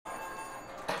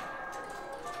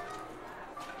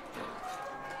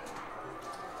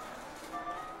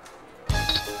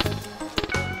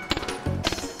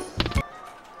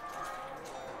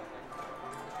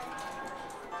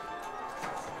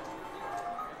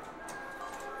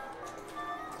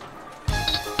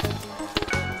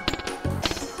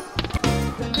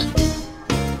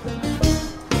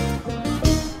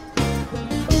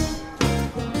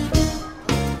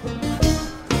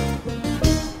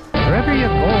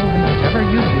whatever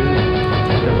you do,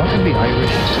 the luck of the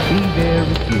Irish be there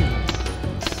with you.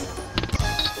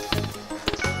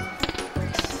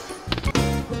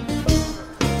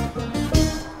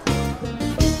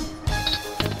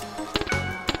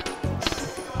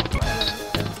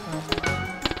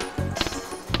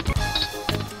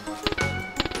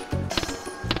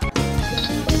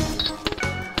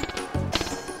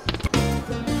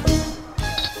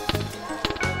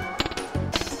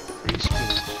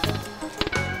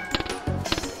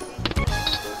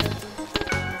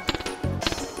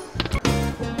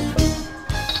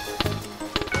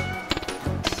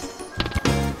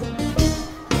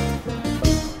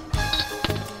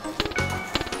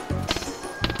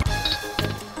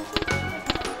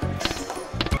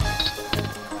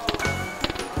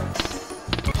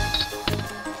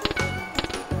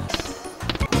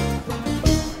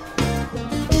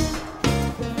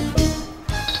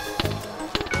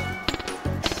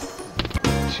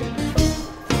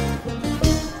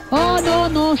 Oh,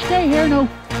 no, stay here now.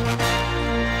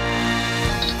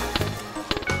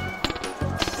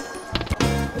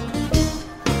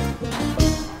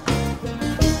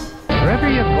 Wherever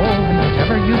you go and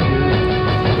whatever you do,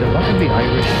 the luck of the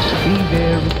Irish be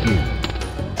there with you.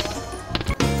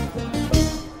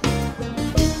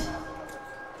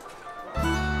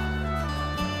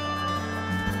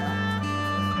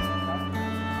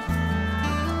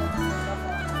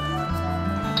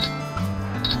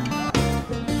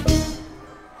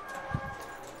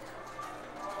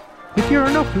 If you're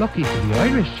enough lucky to be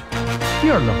Irish,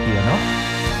 you're lucky enough.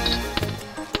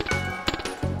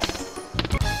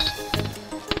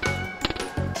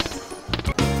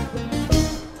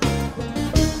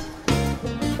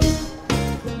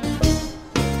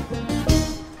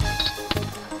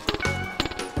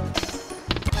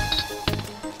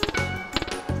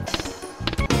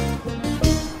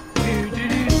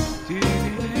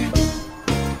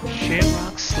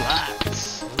 Shamrock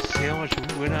slots. Let's see how much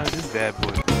we win out of this bad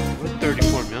boy. We're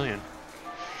 34 million.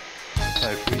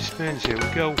 5 free spins. Here we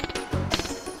go.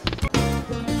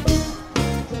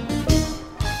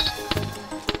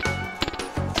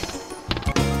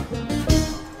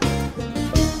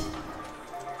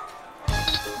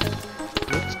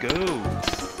 Let's go.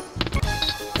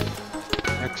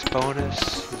 Next bonus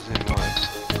is in what?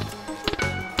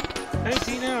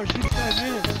 19 hours, 55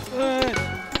 minutes. What?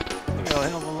 We got a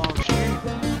hell of a long stream.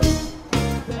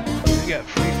 We got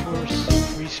free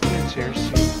spins here. See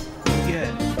what we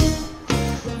get.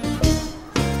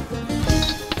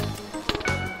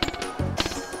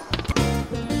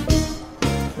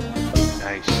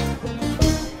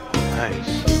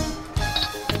 Nice.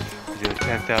 We're doing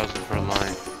 10,000 per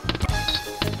line.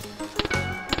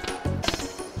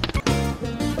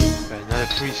 Got another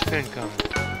free spin coming.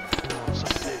 Oh, so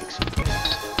big, so big.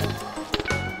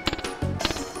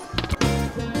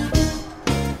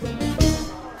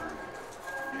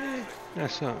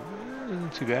 That's not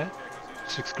too bad.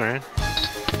 6 grand.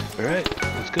 Alright,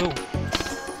 let's go.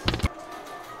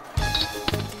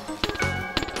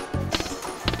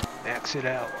 Max it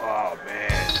out. Oh man,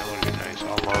 that would have been nice.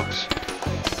 All mugs.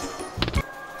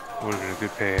 Would have been a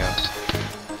good payout.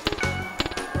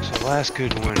 So the last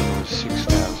good win was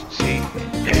 6,000. See?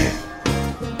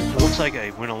 It looks like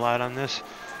I win a lot on this,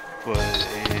 but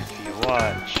if you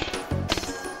watch,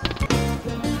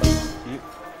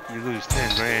 you lose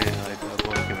 10 grand in like a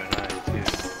blink of an eye too,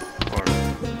 or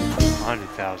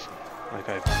 100,000 like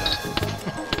I've done.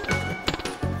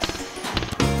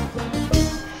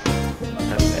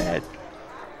 Not bad.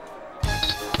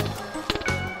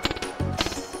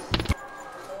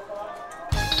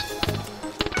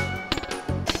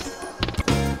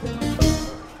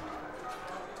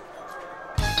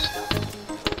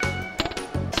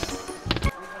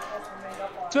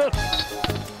 So,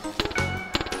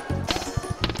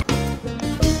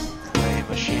 I am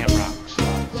a Shamrock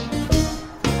slots.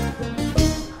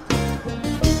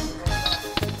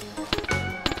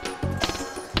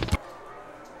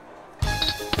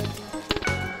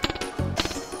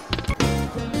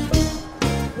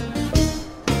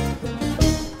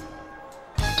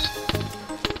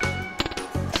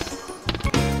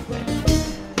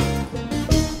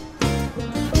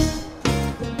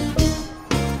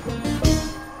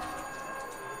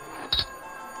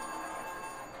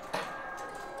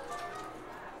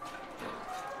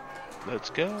 Let's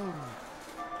go.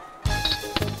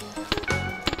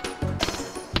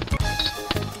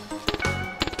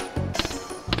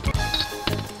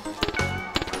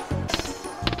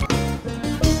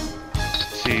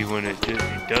 See, when it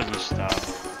doesn't stop,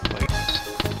 like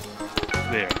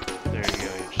there you go.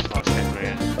 You just lost 10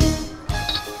 grand.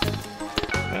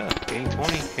 Yeah, gain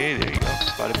 20. Hey, there you go.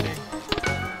 Bada bing.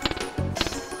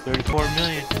 34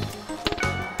 million.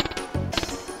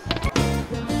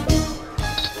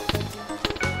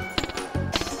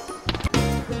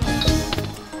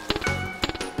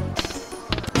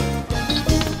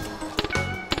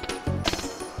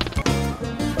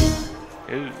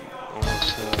 Ooh,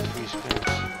 almost free spins.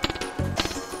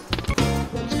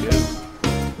 Let's go.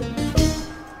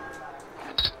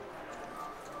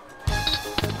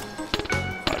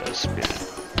 Auto spin.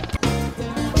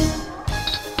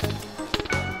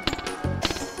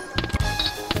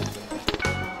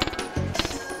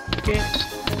 Okay.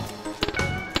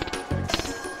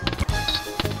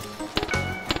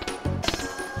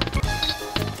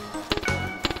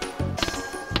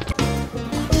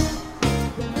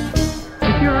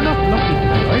 If you're enough lucky to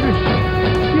be Irish,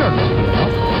 you're lucky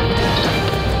enough.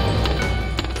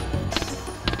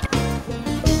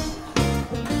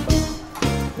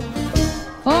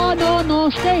 Oh, no, no,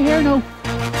 stay here now.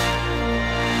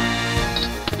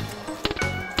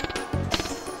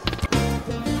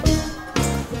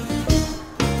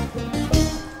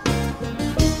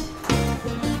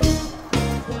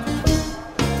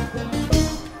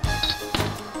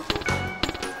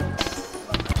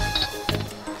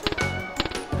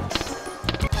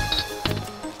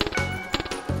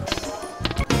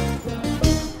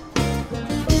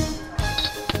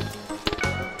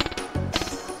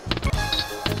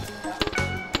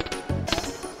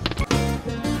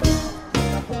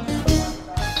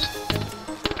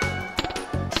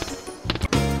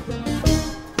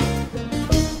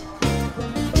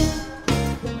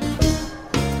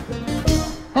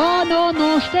 Oh, no,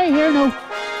 no, stay here now.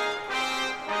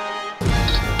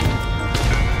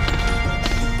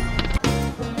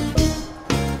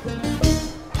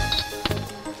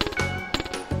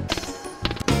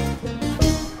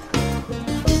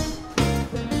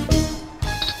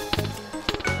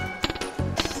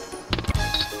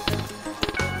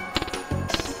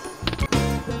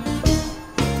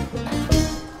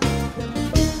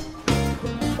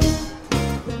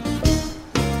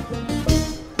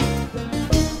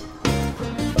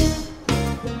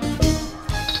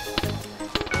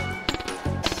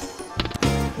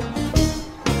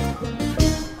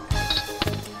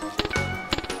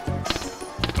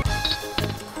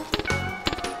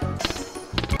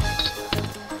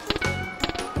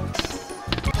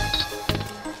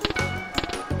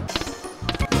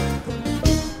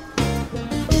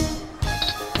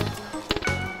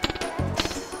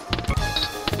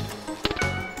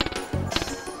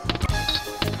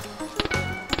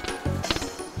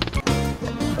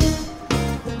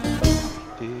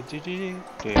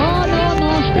 Okay. Oh, no,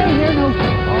 no, stay here now.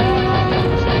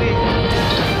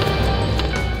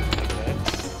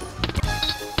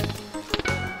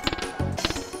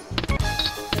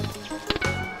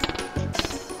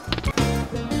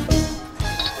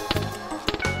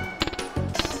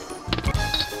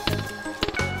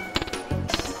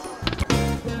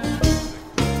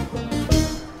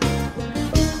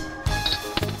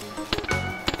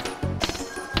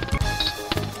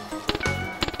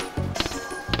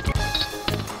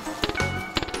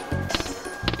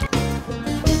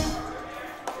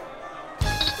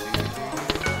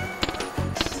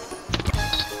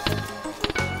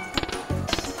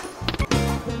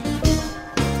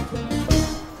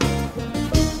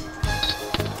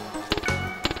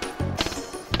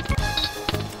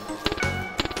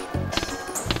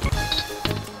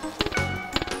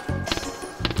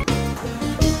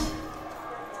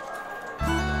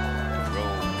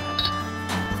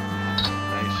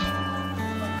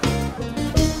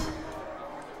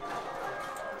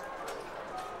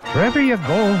 Wherever you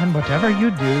go and whatever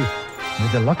you do, may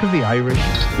the luck of the Irish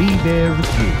be there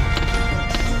with you.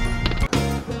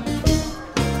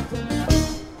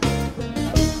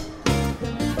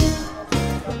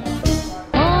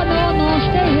 Oh, no, no,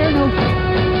 stay here now.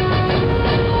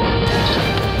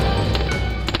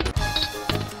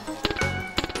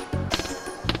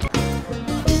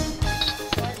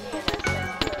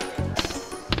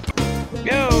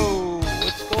 Yo,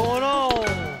 what's going on?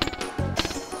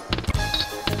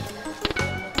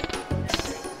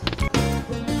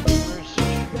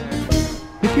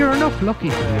 If you're enough lucky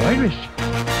to be Irish,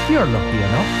 you're lucky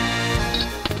enough.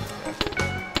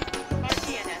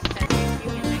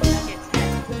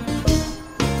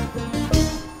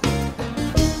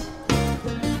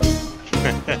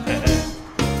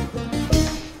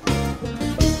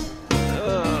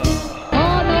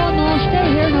 Oh, no, no, stay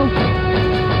here now.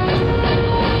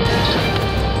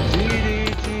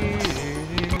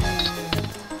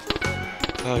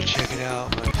 Oh, check it out,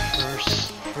 my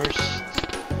first person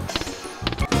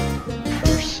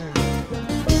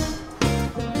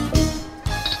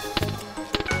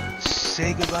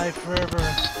say goodbye forever.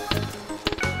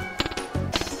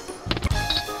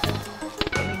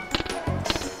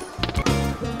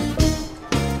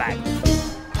 Bye.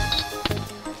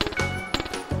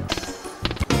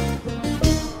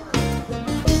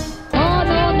 Oh,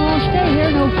 no, no, stay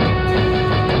here, no.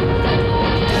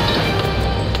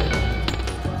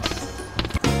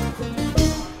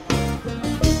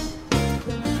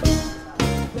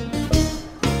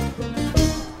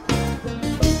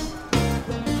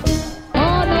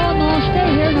 Oh, no, no, stay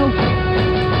here, no.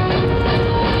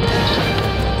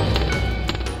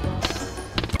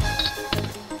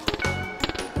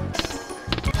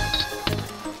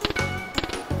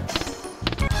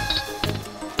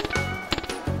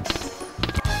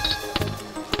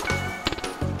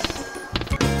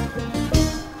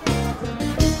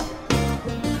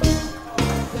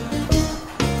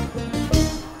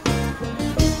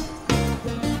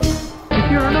 If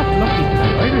you're not lucky to be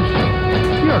Irish,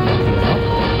 you're lucky enough.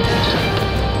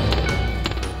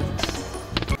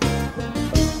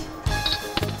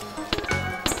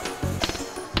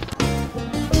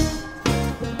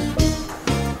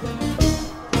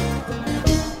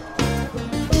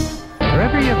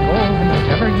 Wherever you go and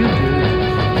whatever you do,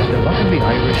 the luck of the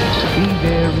Irish be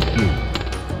there with you.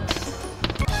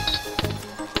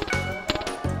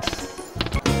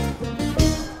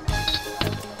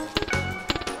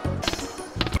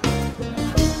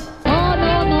 Oh,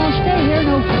 no, no, stay here,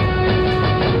 no.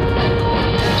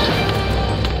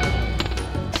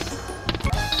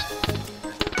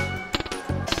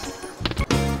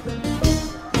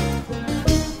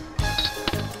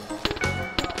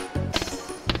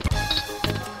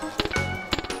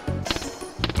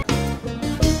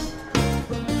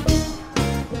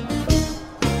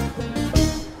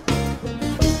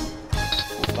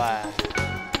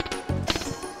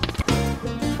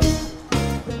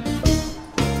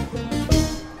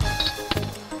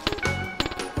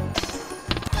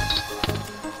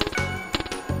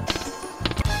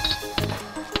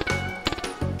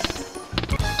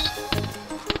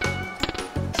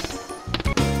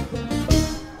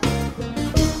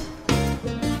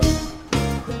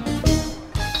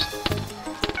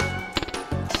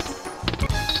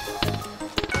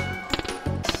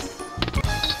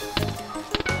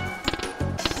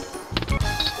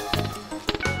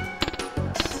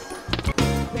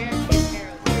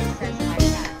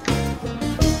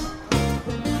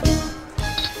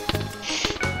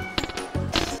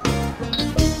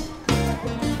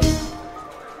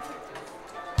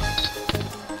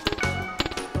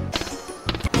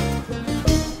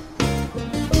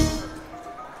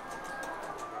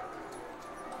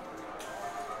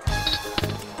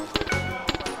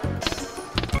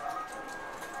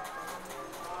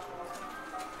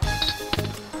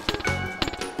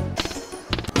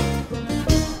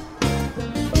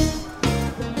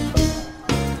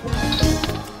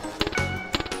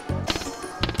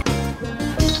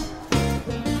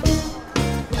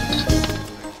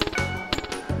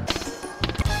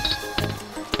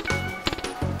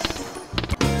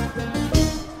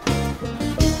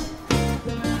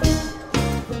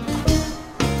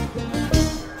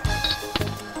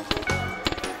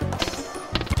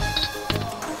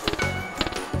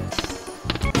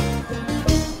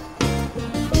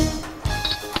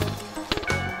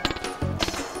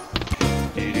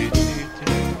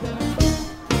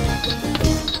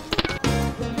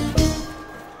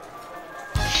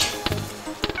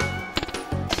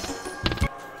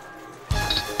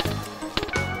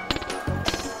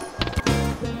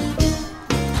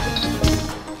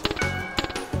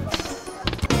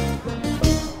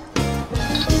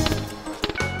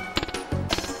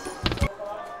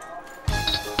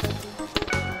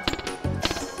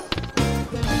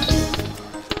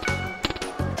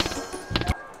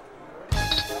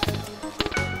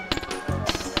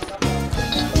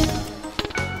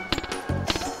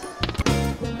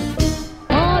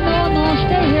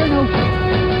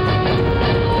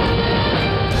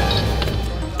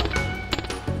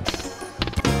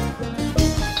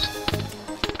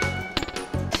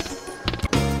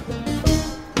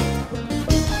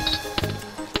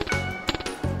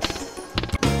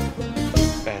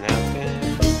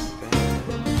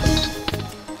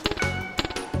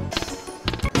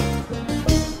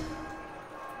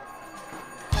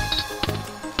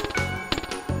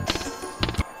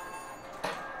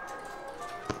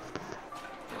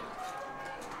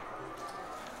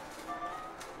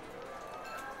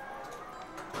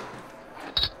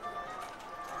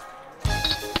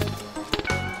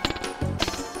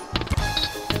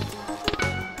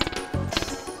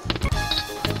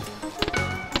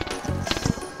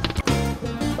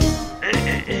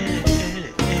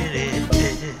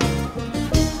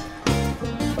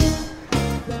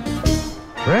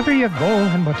 Wherever you go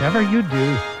and whatever you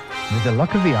do, may the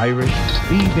luck of the Irish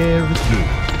be there with you.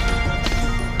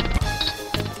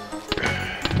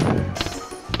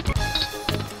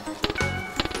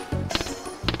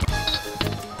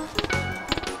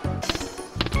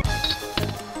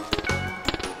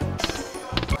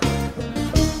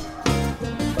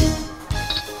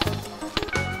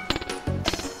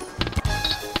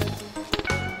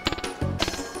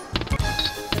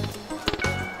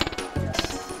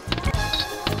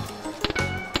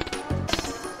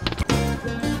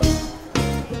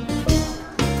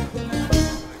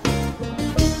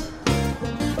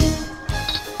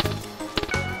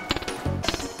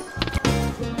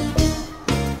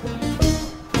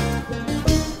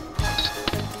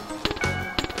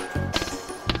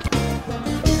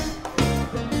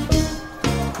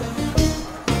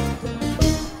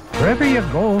 Wherever you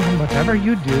go and whatever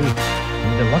you do,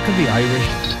 may the luck of the Irish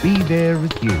be there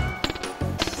with you.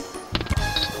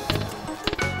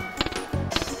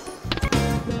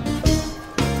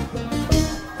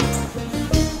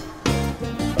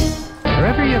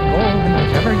 Wherever you go and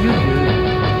whatever you do,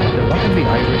 may the luck of the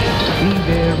Irish be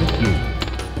there with you.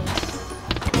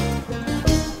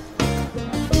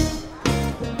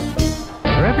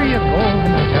 Wherever you go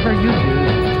and whatever you do,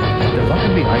 may the luck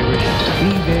of the Irish be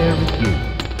there with you.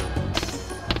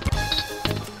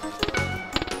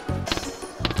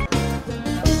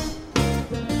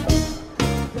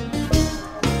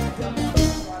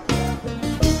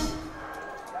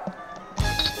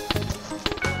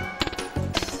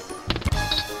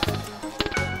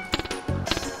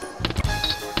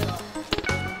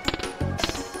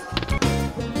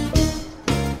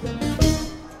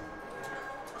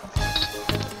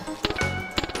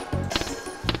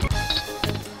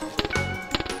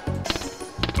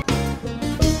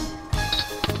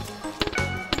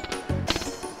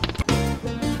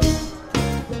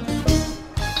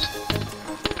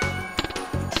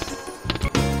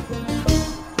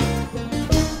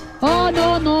 Oh,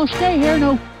 no, no, stay here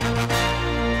now.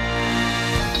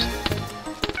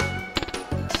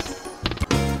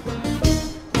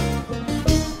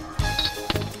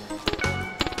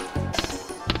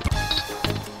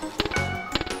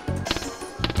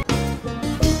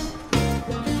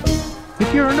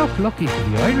 If you're enough lucky to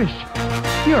be Irish,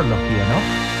 you're lucky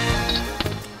enough.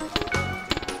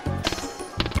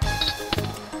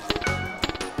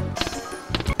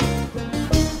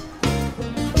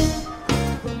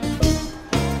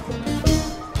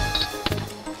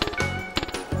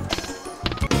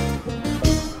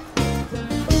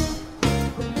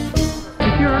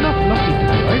 If you're enough lucky to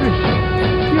be Irish,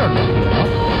 you're lucky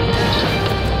enough.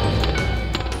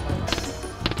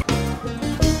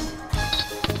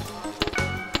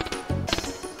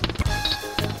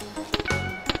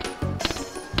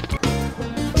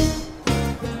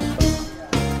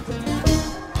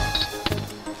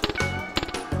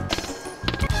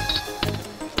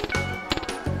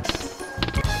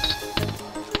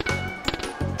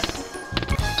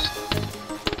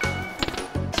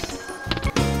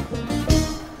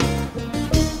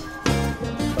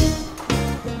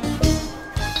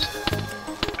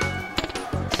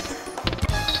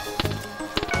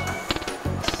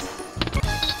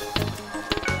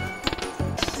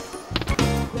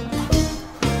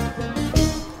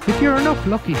 If you're enough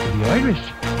lucky to be Irish,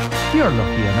 you're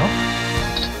lucky enough.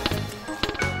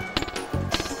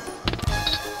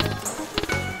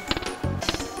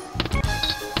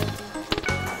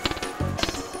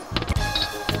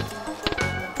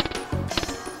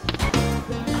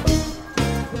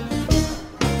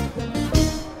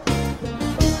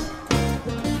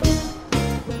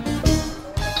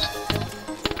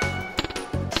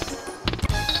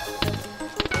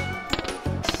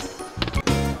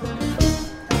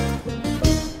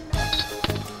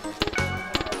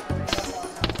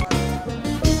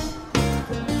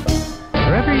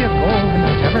 Wherever you go and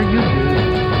whatever you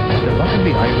do, may the luck of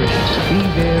the Irish be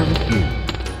there with you.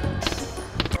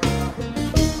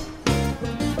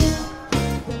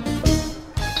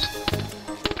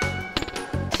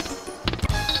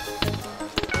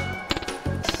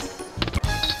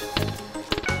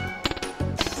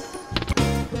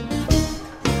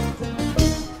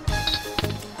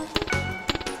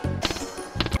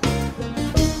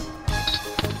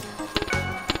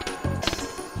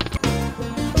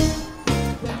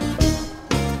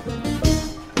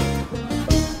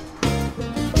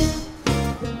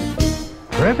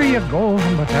 Wherever you go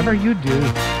and whatever you do,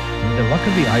 may the luck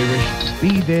of the Irish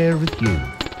be there with you.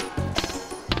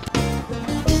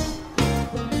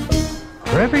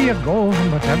 Wherever you go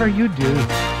and whatever you do,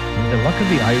 may the luck of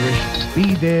the Irish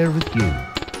be there with you.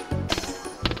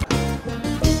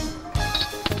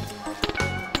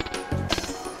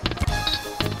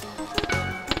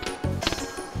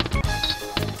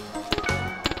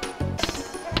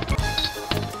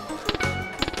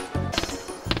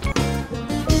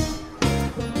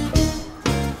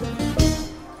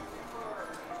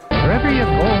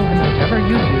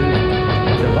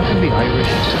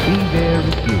 Irish be there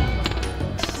with you.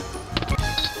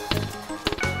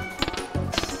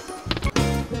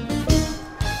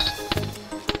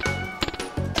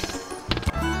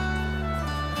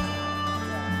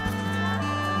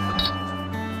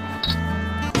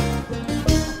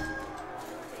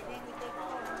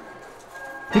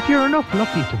 If you're enough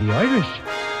lucky to be Irish,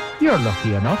 you're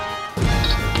lucky enough.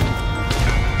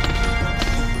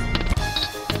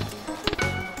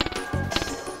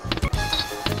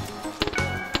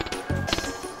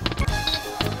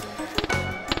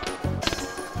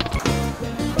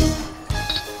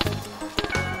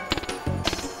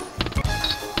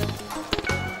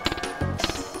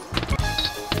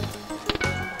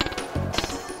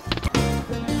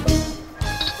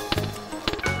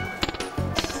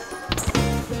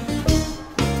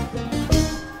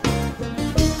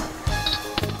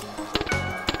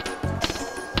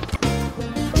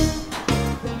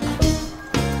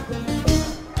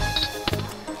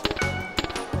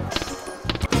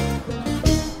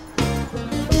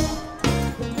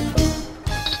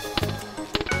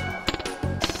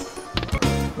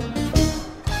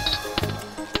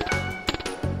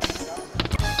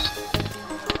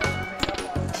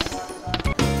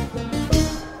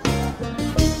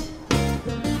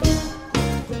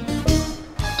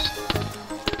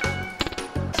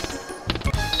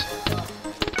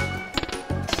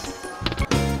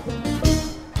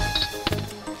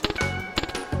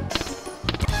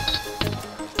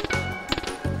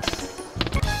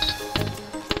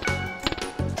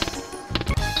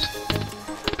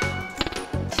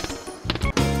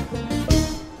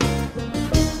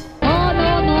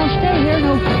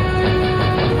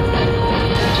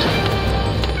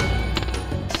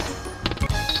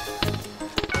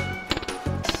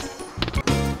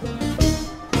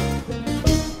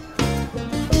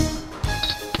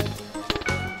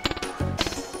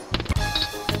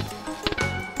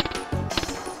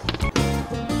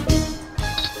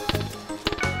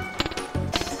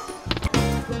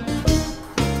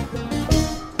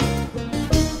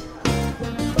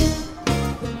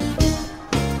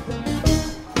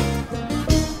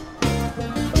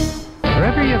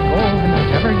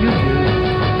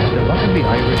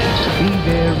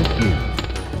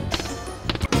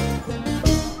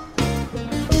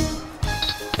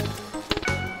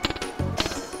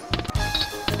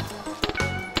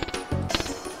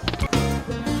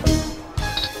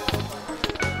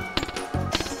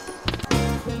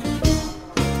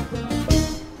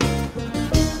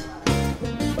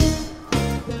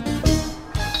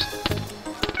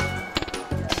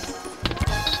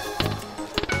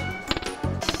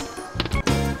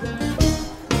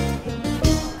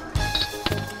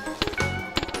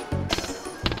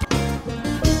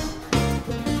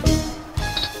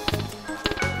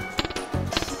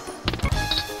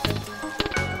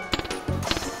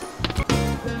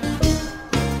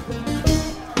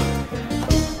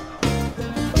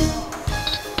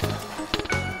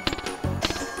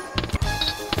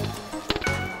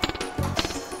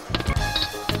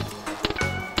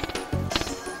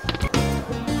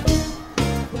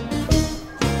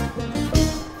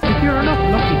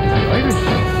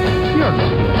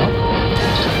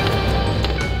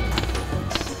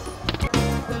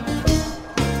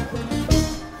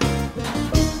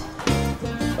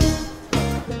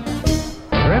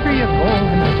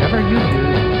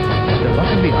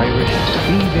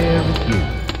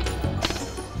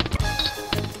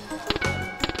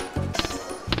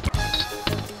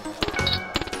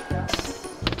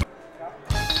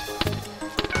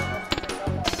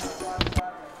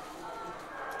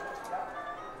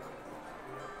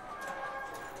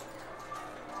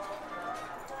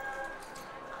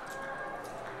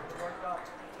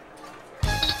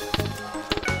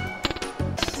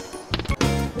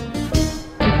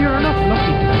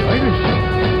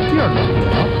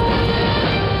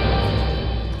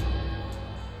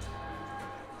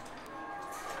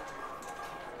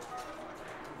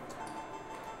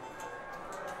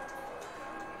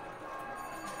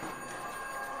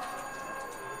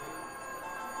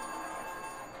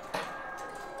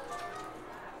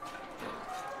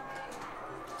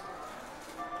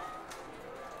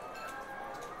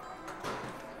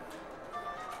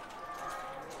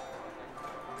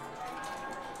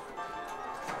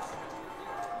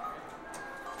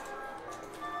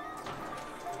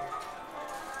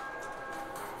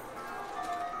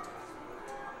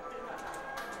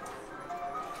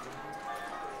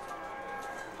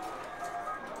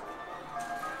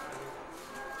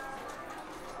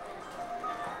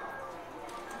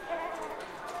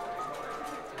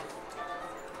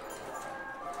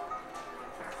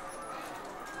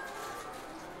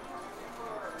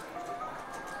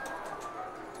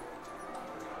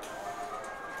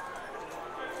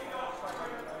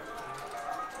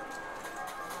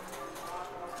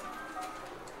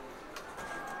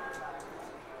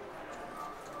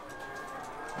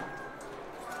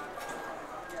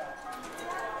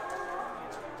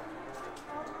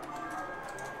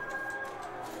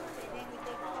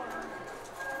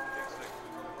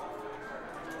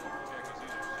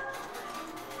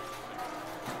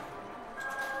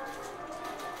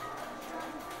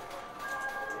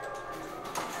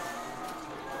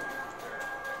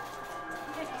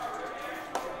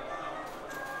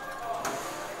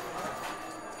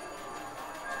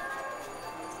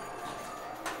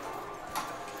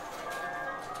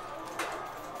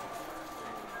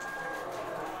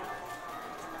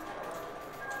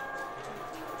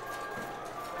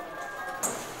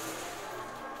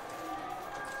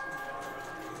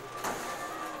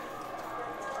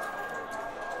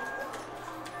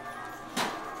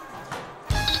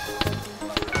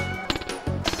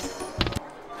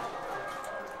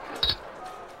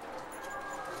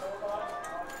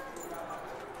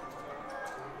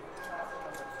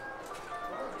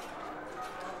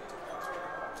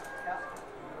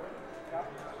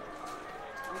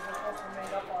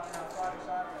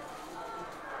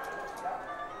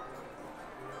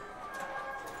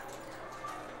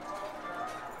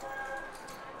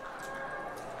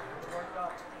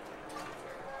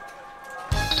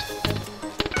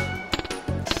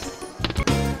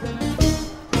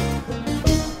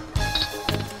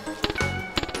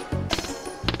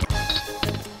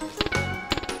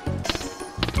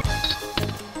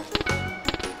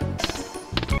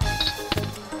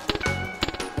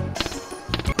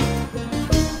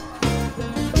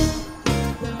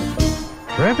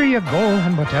 Wherever you go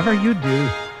and whatever you do,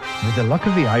 may the luck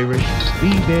of the Irish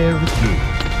be there with you.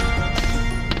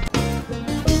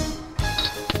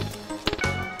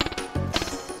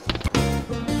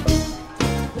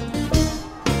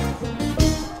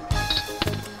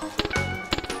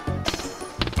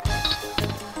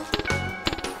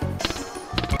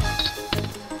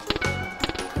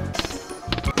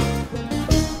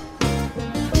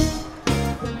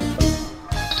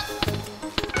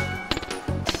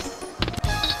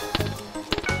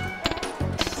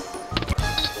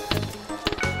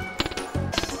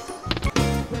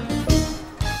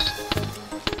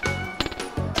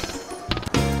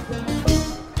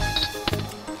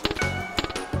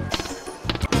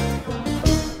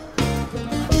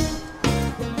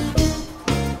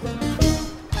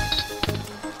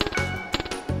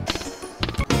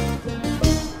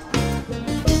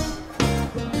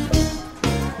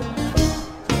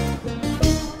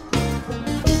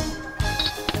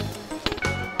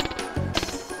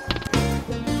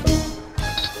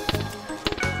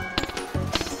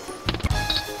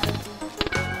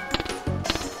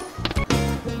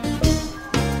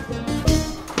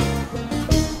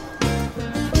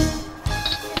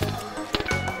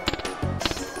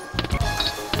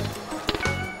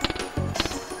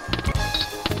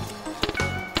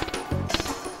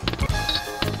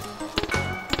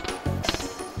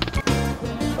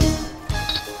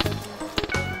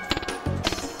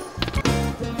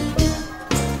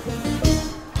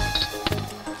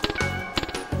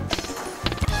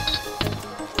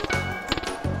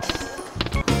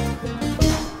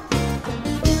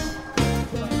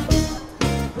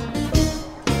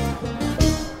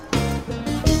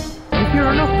 If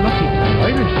you're not lucky to be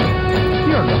Irish,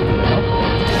 you're lucky enough.